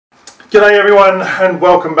G'day everyone and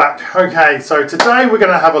welcome back. Okay, so today we're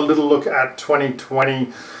going to have a little look at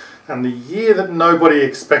 2020 and the year that nobody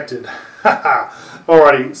expected.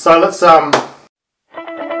 Alrighty, so let's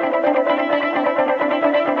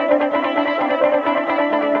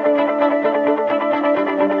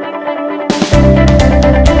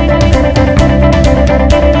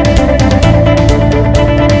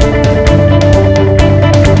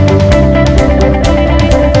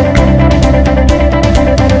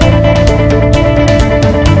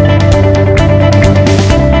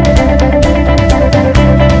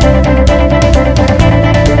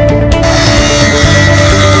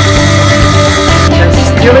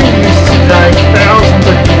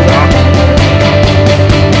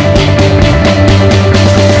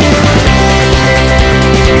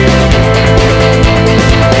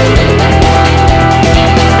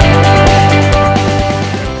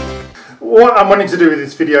what I'm wanting to do with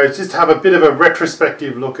this video is just have a bit of a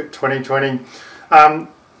retrospective look at 2020.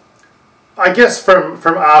 I guess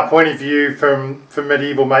from our point of view, from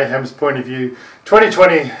Medieval Mayhem's point of view,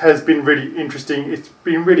 2020 has been really interesting. It's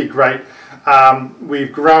been really great.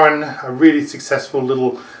 We've grown a really successful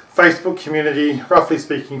little Facebook community, roughly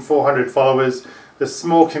speaking 400 followers. There's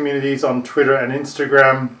small communities on Twitter and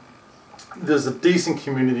Instagram. There's a decent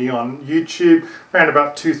community on YouTube, around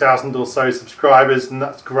about 2,000 or so subscribers, and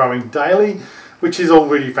that's growing daily, which is all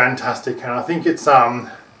really fantastic. And I think it's an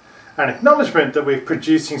acknowledgement that we're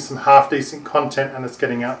producing some half-decent content and it's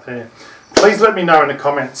getting out there. Please let me know in the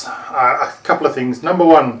comments a couple of things. Number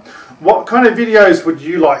one, what kind of videos would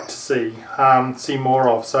you like to see more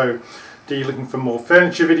of? So, are you looking for more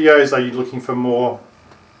furniture videos? Are you looking for more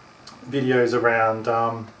videos around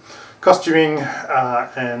costuming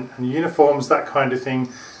and uniforms, that kind of thing?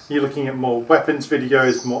 You're looking at more weapons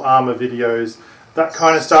videos, more armor videos, that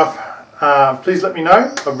kind of stuff. Please let me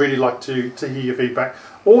know. I'd really like to hear your feedback.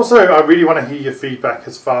 Also, I really want to hear your feedback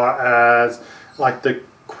as far as like the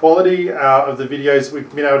quality of the videos we've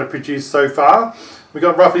been able to produce so far. We've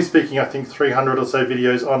got, roughly speaking, I think 300 or so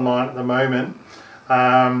videos online at the moment,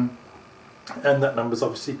 and that number's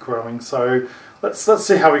obviously growing. So let's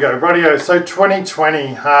see how we go. Rightio, so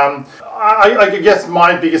 2020. I guess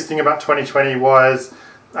my biggest thing about 2020 was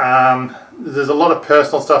there's a lot of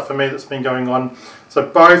personal stuff for me that's been going on. So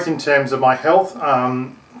both in terms of my health.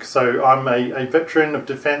 So I'm a veteran of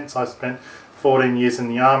defence. I spent 14 years in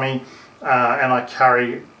the army, and I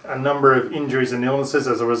carry a number of injuries and illnesses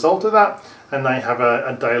as a result of that, and they have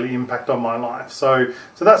a daily impact on my life. So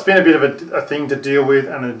that's been a bit of a thing to deal with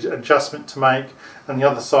and an adjustment to make. And the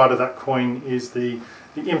other side of that coin is the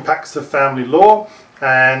impacts of family law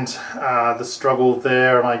and the struggle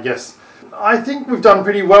there. And I think we've done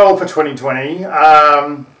pretty well for 2020.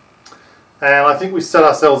 And I think we set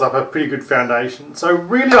ourselves up a pretty good foundation. So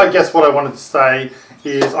really, I guess what I wanted to say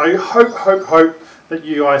is I hope that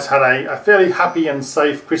you guys had a fairly happy and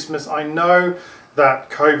safe Christmas. I know that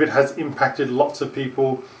COVID has impacted lots of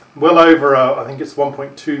people. Well over, I think it's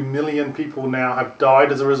 1.2 million people now have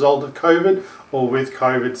died as a result of COVID or with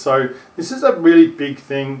COVID. So this is a really big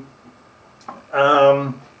thing.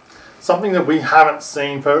 Something that we haven't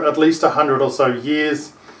seen for at least 100 or so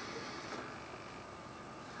years.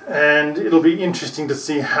 And it'll be interesting to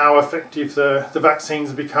see how effective the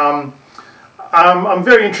vaccines become. I'm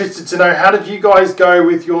very interested to know, how did you guys go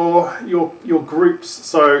with your groups?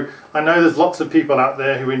 So I know there's lots of people out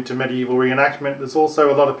there who are into medieval reenactment. There's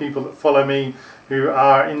also a lot of people that follow me who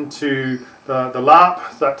are into the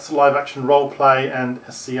LARP, that's live action role play, and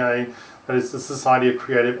SCA, that is the Society of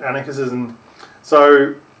Creative Anarchism.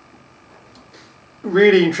 So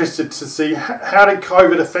really interested to see how did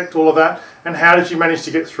COVID affect all of that, and how did you manage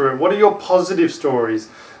to get through it? What are your positive stories?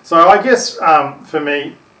 So I guess for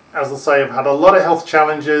me, as I say, I've had a lot of health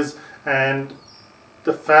challenges, and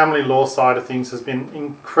the family law side of things has been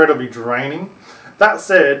incredibly draining. That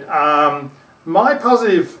said, my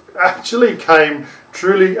positive actually came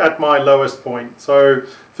truly at my lowest point. So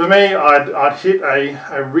for me, I'd hit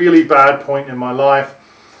a really bad point in my life.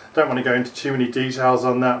 Don't want to go into too many details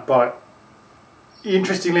on that, but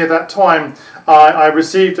interestingly at that time, I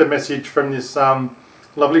received a message from this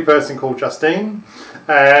lovely person called Justine,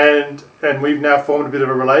 and we've now formed a bit of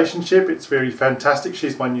a relationship. It's very fantastic.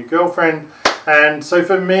 She's my new girlfriend, and so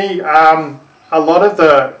for me, a lot of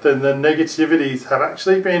the negativities have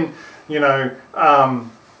actually been, you know,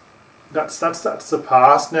 that's the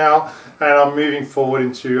past now, and I'm moving forward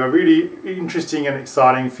into a really interesting and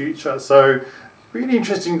exciting future. So really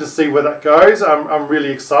interesting to see where that goes. I'm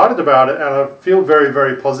really excited about it, and I feel very,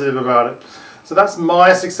 very positive about it. So that's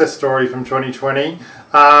my success story from 2020.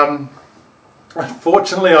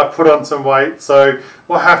 Unfortunately, I put on some weight, so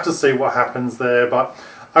we'll have to see what happens there. But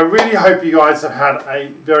I really hope you guys have had a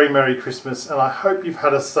very Merry Christmas, and I hope you've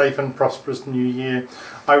had a safe and prosperous New Year.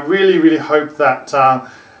 I really hope that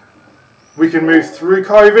we can move through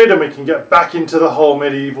COVID and we can get back into the whole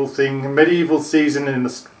medieval thing. Medieval season in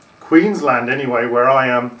the Queensland anyway, where I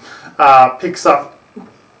am, picks up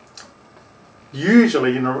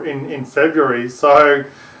usually in February. So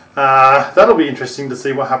that'll be interesting to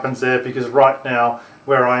see what happens there, because right now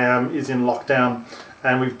where I am is in lockdown.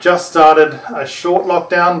 And we've just started a short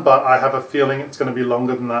lockdown, but I have a feeling it's going to be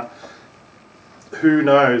longer than that. Who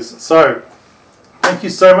knows? So, thank you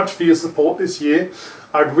so much for your support this year.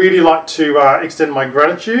 I'd really like to extend my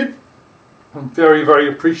gratitude. I'm very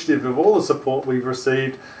appreciative of all the support we've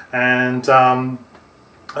received, and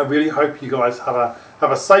I really hope you guys have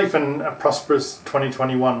a safe and a prosperous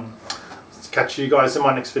 2021. Catch you guys in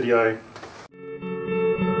my next video.